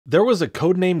There was a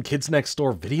Codename Kids Next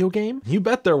Door video game? You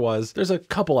bet there was. There's a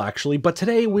couple actually, but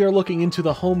today we are looking into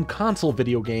the home console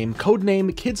video game,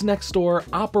 Codename Kids Next Door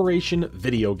Operation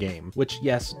V.I.D.E.O.G.A.M.E, which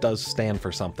yes, does stand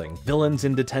for something. Villains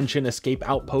in detention escape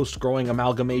outpost growing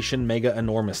amalgamation mega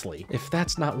enormously. If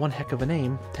that's not one heck of a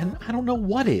name, then I don't know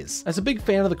what is. As a big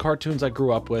fan of the cartoons I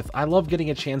grew up with, I love getting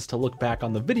a chance to look back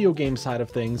on the video game side of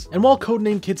things, and while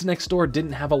Codename Kids Next Door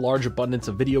didn't have a large abundance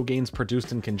of video games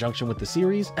produced in conjunction with the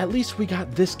series, at least we got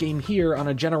this game here on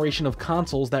a generation of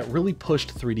consoles that really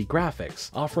pushed 3D graphics,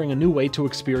 offering a new way to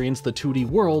experience the 2D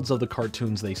worlds of the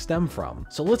cartoons they stem from.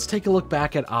 So let's take a look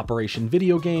back at Operation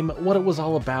V.I.D.E.O.G.A.M.E, what it was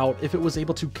all about, if it was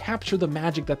able to capture the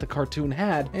magic that the cartoon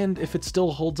had, and if it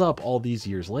still holds up all these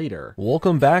years later.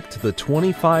 Welcome back to the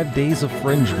 25 Days of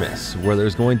Fringe-miss, where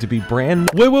there's going to be brand-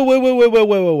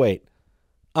 Wait.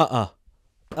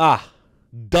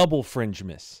 Double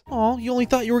Fringe-miss. Aw, you only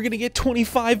thought you were gonna get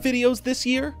 25 videos this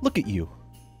year? Look at you.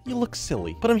 You look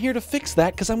silly. But I'm here to fix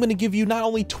that because I'm going to give you not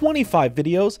only 25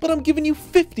 videos, but I'm giving you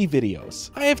 50 videos.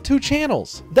 I have 2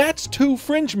 channels. That's 2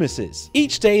 Fringe misses.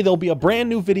 Each day there'll be a brand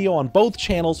new video on both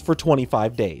channels for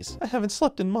 25 days. I haven't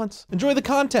slept in months. Enjoy the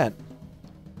content.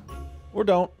 Or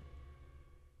don't.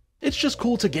 It's just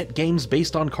cool to get games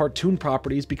based on cartoon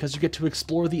properties because you get to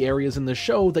explore the areas in the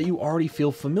show that you already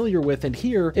feel familiar with, and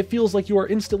here it feels like you are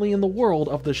instantly in the world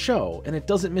of the show, and it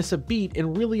doesn't miss a beat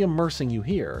in really immersing you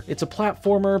here. It's a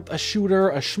platformer, a shooter,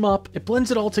 a shmup. It blends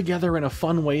it all together in a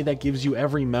fun way that gives you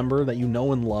every member that you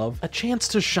know and love a chance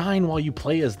to shine while you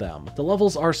play as them. The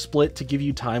levels are split to give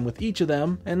you time with each of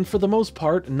them, and for the most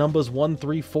part, numbers 1,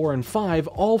 3, 4, and 5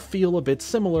 all feel a bit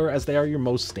similar as they are your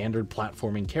most standard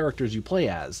platforming characters you play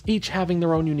as, each having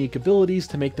their own unique abilities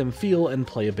to make them feel and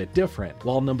play a bit different,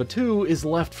 while number 2 is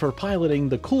left for piloting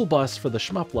the cool bus for the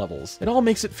shmup levels. It all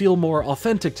makes it feel more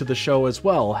authentic to the show as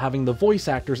well, having the voice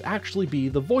actors actually be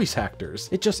the voice actors.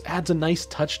 It just adds a nice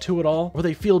touch to it all, where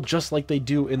they feel just like they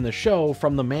do in the show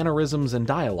from the mannerisms and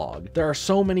dialogue. There are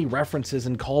so many references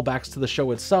and callbacks to the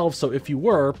show itself, so if you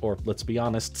were, or let's be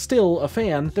honest, still a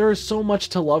fan, there is so much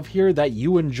to love here that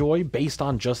you enjoy based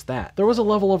on just that. There was a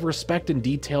level of respect and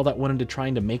detail that went into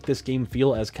trying to make this game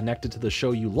feel as connected to the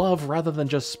show you love rather than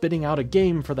just spitting out a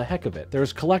game for the heck of it.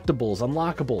 There's collectibles,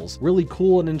 unlockables, really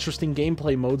cool and interesting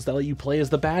gameplay modes that let you play as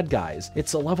the bad guys.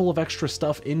 It's a level of extra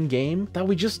stuff in-game that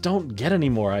we just don't get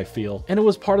anymore, I feel. And it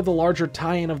was part of the larger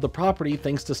tie-in of the property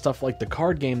thanks to stuff like the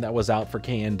card game that was out for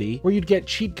KND, where you'd get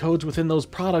cheat codes within those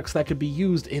products that could be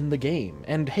used in the game.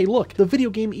 And hey look, the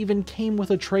video game even came with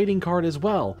a trading card as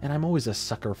well, and I'm always a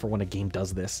sucker for when a game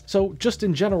does this. So just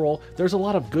in general, there's a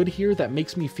lot of good here that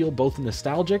makes me feel both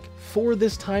nostalgic for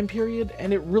this time period,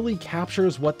 and it really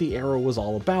captures what the era was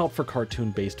all about for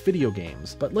cartoon-based video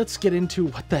games. But let's get into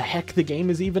what the heck the game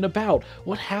is even about.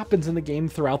 What happens in the game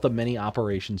throughout the many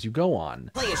operations you go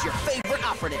on? Play as your favorite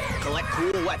operative. Collect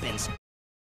cool weapons.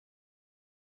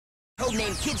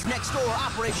 Codename Kids Next Door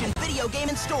Operation V.I.D.E.O.G.A.M.E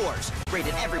in stores.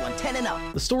 Rated everyone 10 and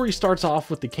up. The story starts off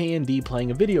with the KND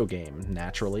playing a video game.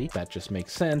 Naturally, that just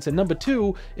makes sense. And number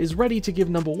 2 is ready to give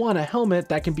number 1 a helmet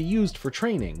that can be used for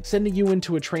training, sending you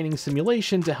into a training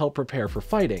simulation to help prepare for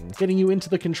fighting, getting you into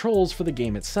the controls for the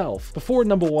game itself. Before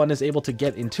number 1 is able to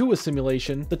get into a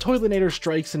simulation, the Toilinator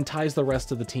strikes and ties the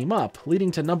rest of the team up, leading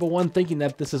to number 1 thinking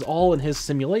that this is all in his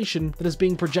simulation that is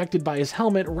being projected by his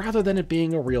helmet rather than it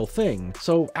being a real thing.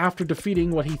 So after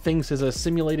defeating what he thinks is a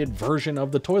simulated version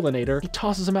of the Toilinator, he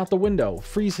tosses him out the window,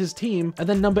 frees his team, and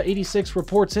then number 86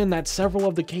 reports in that several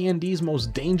of the KND's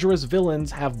most dangerous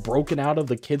villains have broken out of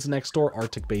the Kids Next Door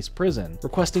Arctic-based prison,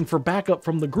 requesting for backup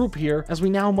from the group here, as we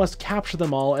now must capture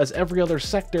them all as every other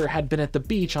sector had been at the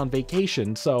beach on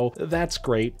vacation, so that's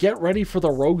great. Get ready for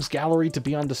the rogues gallery to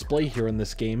be on display here in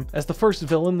this game, as the first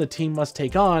villain the team must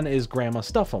take on is Grandma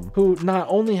Stuff'em, who not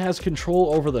only has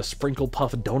control over the Sprinkle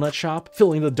Puff donut shop,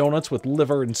 filling the donuts with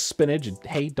liver and spinach, and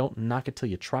hey, don't knock it till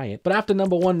you try it. But after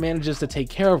number 1 manages to take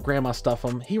care of Grandma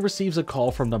Stuff'em, he receives a call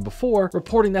from number 4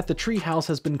 reporting that the treehouse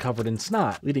has been covered in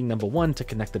snot, leading number 1 to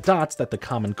connect the dots that the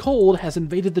common cold has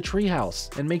invaded the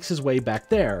treehouse and makes his way back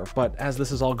there. But as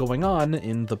this is all going on,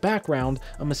 in the background,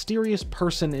 a mysterious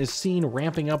person is seen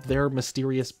ramping up their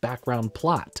mysterious background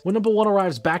plot. When number 1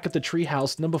 arrives back at the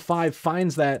treehouse, number 5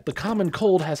 finds that the common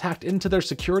cold has hacked into their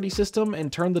security system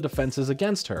and turned the defenses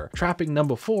against her, trapping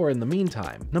number 4 4 in the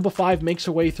meantime. Number 5 makes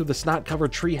her way through the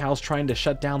snot-covered treehouse trying to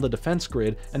shut down the defense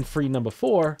grid and free Number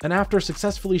 4, and after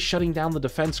successfully shutting down the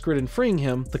defense grid and freeing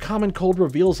him, the Common Cold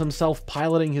reveals himself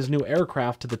piloting his new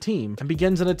aircraft to the team and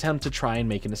begins an attempt to try and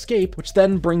make an escape, which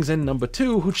then brings in Number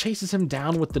 2, who chases him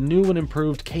down with the new and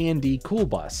improved K&D Cool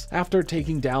Bus. After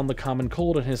taking down the Common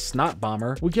Cold and his snot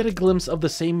bomber, we get a glimpse of the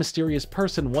same mysterious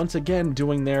person once again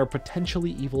doing their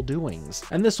potentially evil doings,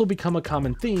 and this will become a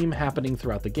common theme happening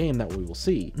throughout the game that we will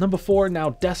see. Number 4 now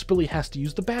desperately has to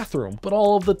use the bathroom, but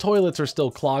all of the toilets are still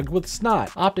clogged with snot,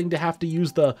 opting to have to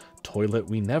use the toilet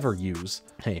we never use.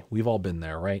 Hey, we've all been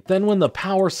there, right? Then when the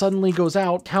power suddenly goes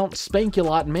out, Count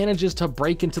Spankulot manages to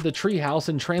break into the treehouse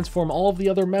and transform all of the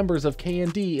other members of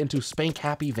K&D into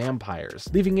spank-happy vampires,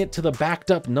 leaving it to the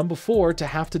backed-up Number 4 to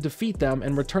have to defeat them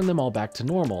and return them all back to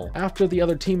normal. After the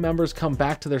other team members come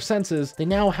back to their senses, they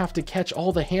now have to catch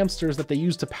all the hamsters that they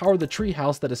used to power the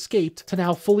treehouse that escaped to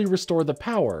now fully restore the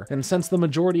power. And since the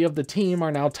majority of the team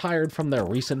are now tired from their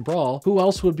recent brawl, who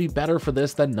else would be better for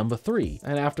this than Number 3?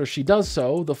 And after she does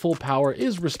so, the full power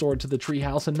is restored to the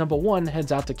treehouse and Number 1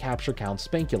 heads out to capture Count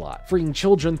Spankulot, freeing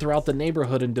children throughout the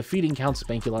neighborhood and defeating Count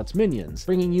Spankulot's minions,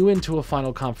 bringing you into a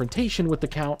final confrontation with the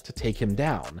Count to take him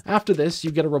down. After this,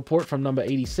 you get a report from Number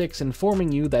 86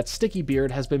 informing you that Sticky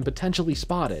Beard has been potentially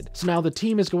spotted, so now the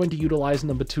team is going to utilize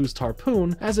Number 2's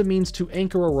Tarpoon as a means to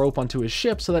anchor a rope onto his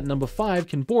ship so that Number 5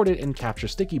 can board it and capture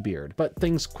Sticky Beard. But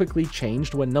things quickly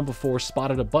changed when Number 4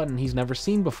 spotted a button he's never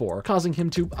seen before, causing him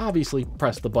to obviously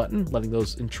press the button, letting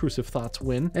those intrusive thoughts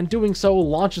win, and doing so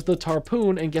launches the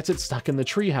Tarpoon and gets it stuck in the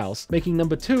treehouse, making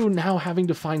Number 2 now having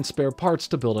to find spare parts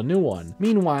to build a new one.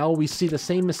 Meanwhile, we see the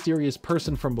same mysterious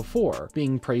person from before,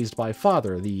 being praised by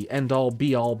Father, the end-all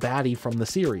be-all baddie from the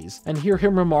series, and hear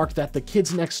him remark that the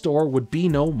kids next door would be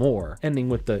no more, ending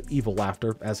with the evil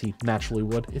laughter, as he naturally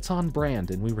would. It's on brand,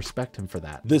 and we respect him for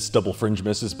that. This double Fringe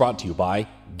Miss is brought to you by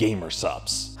Gamer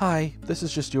Subs. Hi, this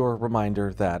is just your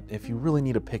reminder that if you really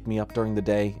need a pick-me-up during the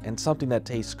day, and something that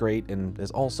tastes great and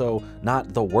is also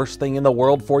not the worst thing in the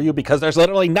world for you, because there's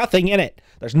literally nothing in it.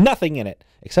 There's nothing in it,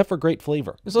 except for great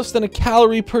flavor. There's less than a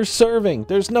calorie per serving.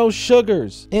 There's no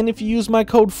sugars. And if you use my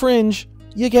code FRINGE,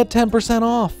 you get 10%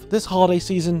 off. This holiday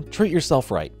season, treat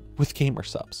yourself right with Gamer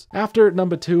Subs. After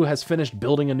Number 2 has finished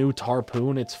building a new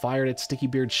Tarpoon, it's fired at Sticky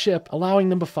Beard's ship, allowing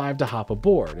Number 5 to hop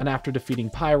aboard. And after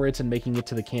defeating pirates and making it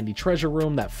to the candy treasure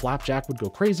room that Flapjack would go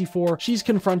crazy for, she's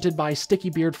confronted by Sticky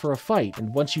Beard for a fight.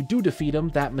 And once you do defeat him,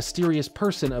 that mysterious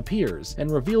person appears and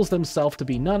reveals themselves to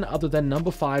be none other than Number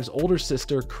 5's older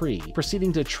sister, Cree,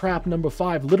 proceeding to trap Number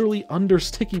 5 literally under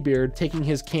Sticky Beard, taking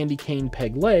his candy cane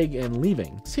peg leg and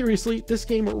leaving. Seriously, this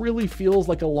game really feels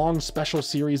like a long special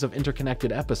series of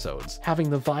interconnected episodes, having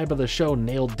the vibe of the show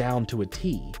nailed down to a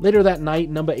T. Later that night,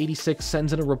 Number 86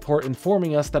 sends in a report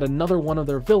informing us that another one of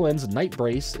their villains,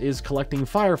 Nightbrace, is collecting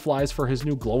fireflies for his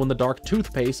new glow-in-the-dark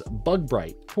toothpaste, Bug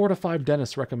Bright. 4 to 5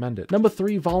 dentists recommend it. Number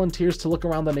 3 volunteers to look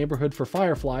around the neighborhood for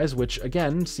fireflies, which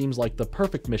again seems like the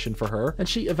perfect mission for her, and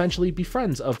she eventually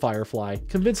befriends a firefly,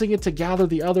 convincing it to gather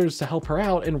the others to help her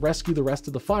out and rescue the rest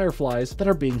of the fireflies that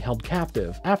are being held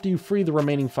captive. After you free the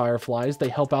remaining fireflies, they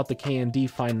help out the K&D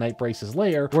find Nightbrace's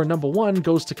lair, where Number 1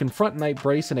 goes to confront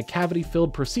Nightbrace in a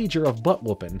cavity-filled procedure of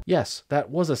butt-whooping. Yes, that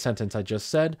was a sentence I just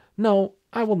said. No,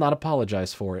 I will not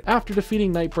apologize for it. After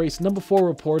defeating Nightbrace, Number 4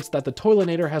 reports that the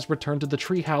Toilinator has returned to the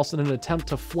treehouse in an attempt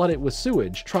to flood it with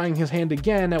sewage, trying his hand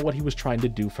again at what he was trying to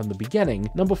do from the beginning.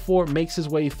 Number 4 makes his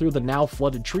way through the now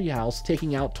flooded treehouse,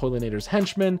 taking out Toilinator's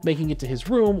henchmen, making it to his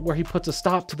room, where he puts a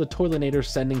stop to the Toilinator,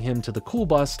 sending him to the Cool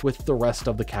Bus with the rest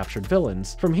of the captured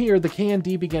villains. From here, the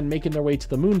K&D begin making their way to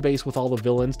the moon base with all the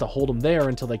villains to hold them there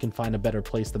until they can find a better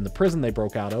place than the prison they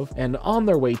broke out of, and on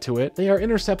their way to it, they are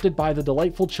intercepted by the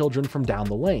delightful children from down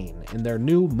the lane in their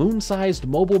new moon-sized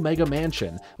mobile mega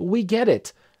mansion. We get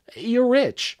it. You're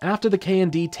rich. After the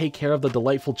K&D take care of the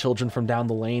delightful children from down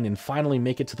the lane and finally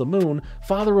make it to the moon,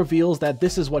 Father reveals that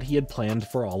this is what he had planned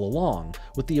for all along,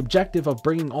 with the objective of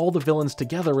bringing all the villains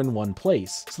together in one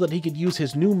place, so that he could use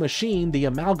his new machine, the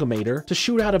Amalgamator, to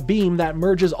shoot out a beam that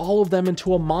merges all of them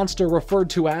into a monster referred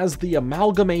to as the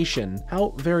Amalgamation. How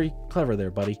very clever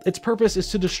there, buddy. Its purpose is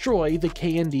to destroy the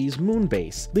K&D's moon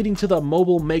base, leading to the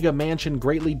mobile mega mansion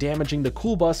greatly damaging the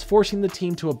Cool Bus, forcing the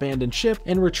team to abandon ship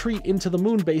and retreat into the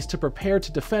moon base to prepare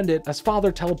to defend it, as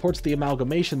Father teleports the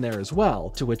Amalgamation there as well,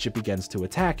 to which it begins to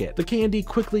attack it. The K&D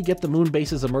quickly get the moon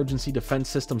base's emergency defense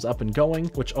systems up and going,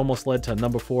 which almost led to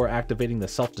Number 4 activating the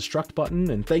self-destruct button,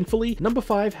 and thankfully, Number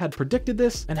 5 had predicted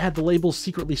this and had the labels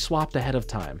secretly swapped ahead of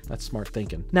time. That's smart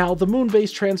thinking. Now, the moon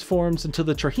base transforms into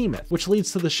the Trahemoth, which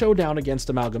leads to the showdown showdown against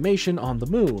Amalgamation on the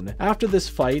moon. After this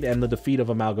fight and the defeat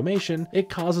of Amalgamation, it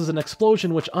causes an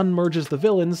explosion which unmerges the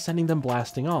villains, sending them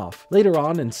blasting off. Later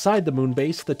on, inside the moon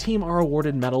base, the team are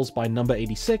awarded medals by Number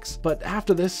 86, but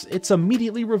after this, it's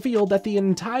immediately revealed that the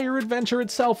entire adventure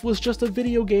itself was just a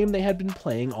video game they had been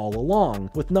playing all along,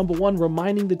 with Number 1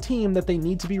 reminding the team that they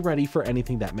need to be ready for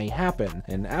anything that may happen.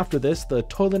 And after this, the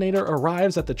Toilinator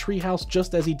arrives at the treehouse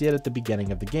just as he did at the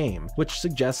beginning of the game, which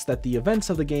suggests that the events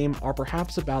of the game are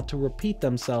perhaps about to repeat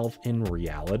themselves in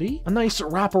reality? A nice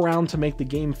wraparound to make the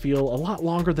game feel a lot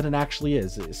longer than it actually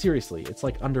is. Seriously, it's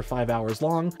like under 5 hours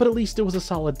long, but at least it was a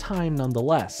solid time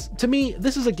nonetheless. To me,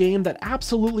 this is a game that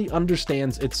absolutely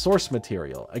understands its source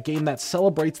material, a game that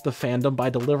celebrates the fandom by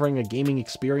delivering a gaming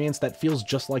experience that feels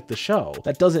just like the show.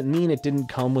 That doesn't mean it didn't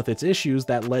come with its issues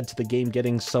that led to the game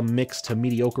getting some mixed to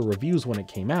mediocre reviews when it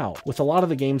came out. With a lot of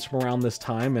the games from around this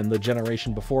time and the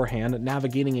generation beforehand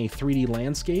navigating a 3D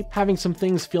landscape, having some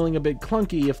things feeling a bit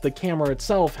clunky if the camera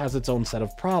itself has its own set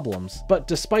of problems. But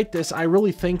despite this, I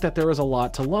really think that there is a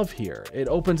lot to love here. It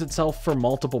opens itself for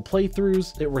multiple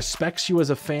playthroughs, it respects you as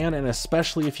a fan, and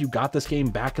especially if you got this game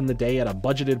back in the day at a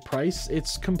budgeted price,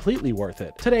 it's completely worth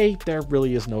it. Today, there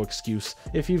really is no excuse.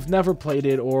 If you've never played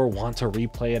it or want to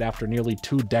replay it after nearly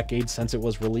 2 decades since it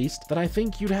was released, then I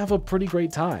think you'd have a pretty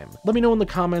great time. Let me know in the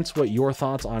comments what your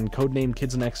thoughts on Codename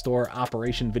Kids Next Door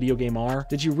Operation V.I.D.E.O.G.A.M.E are.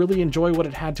 Did you really enjoy what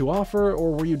it had to offer,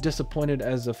 or were you disappointed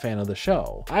as a fan of the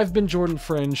show? I've been Jordan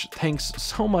Fringe. Thanks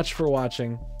so much for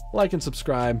watching. Like and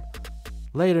subscribe.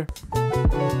 Later.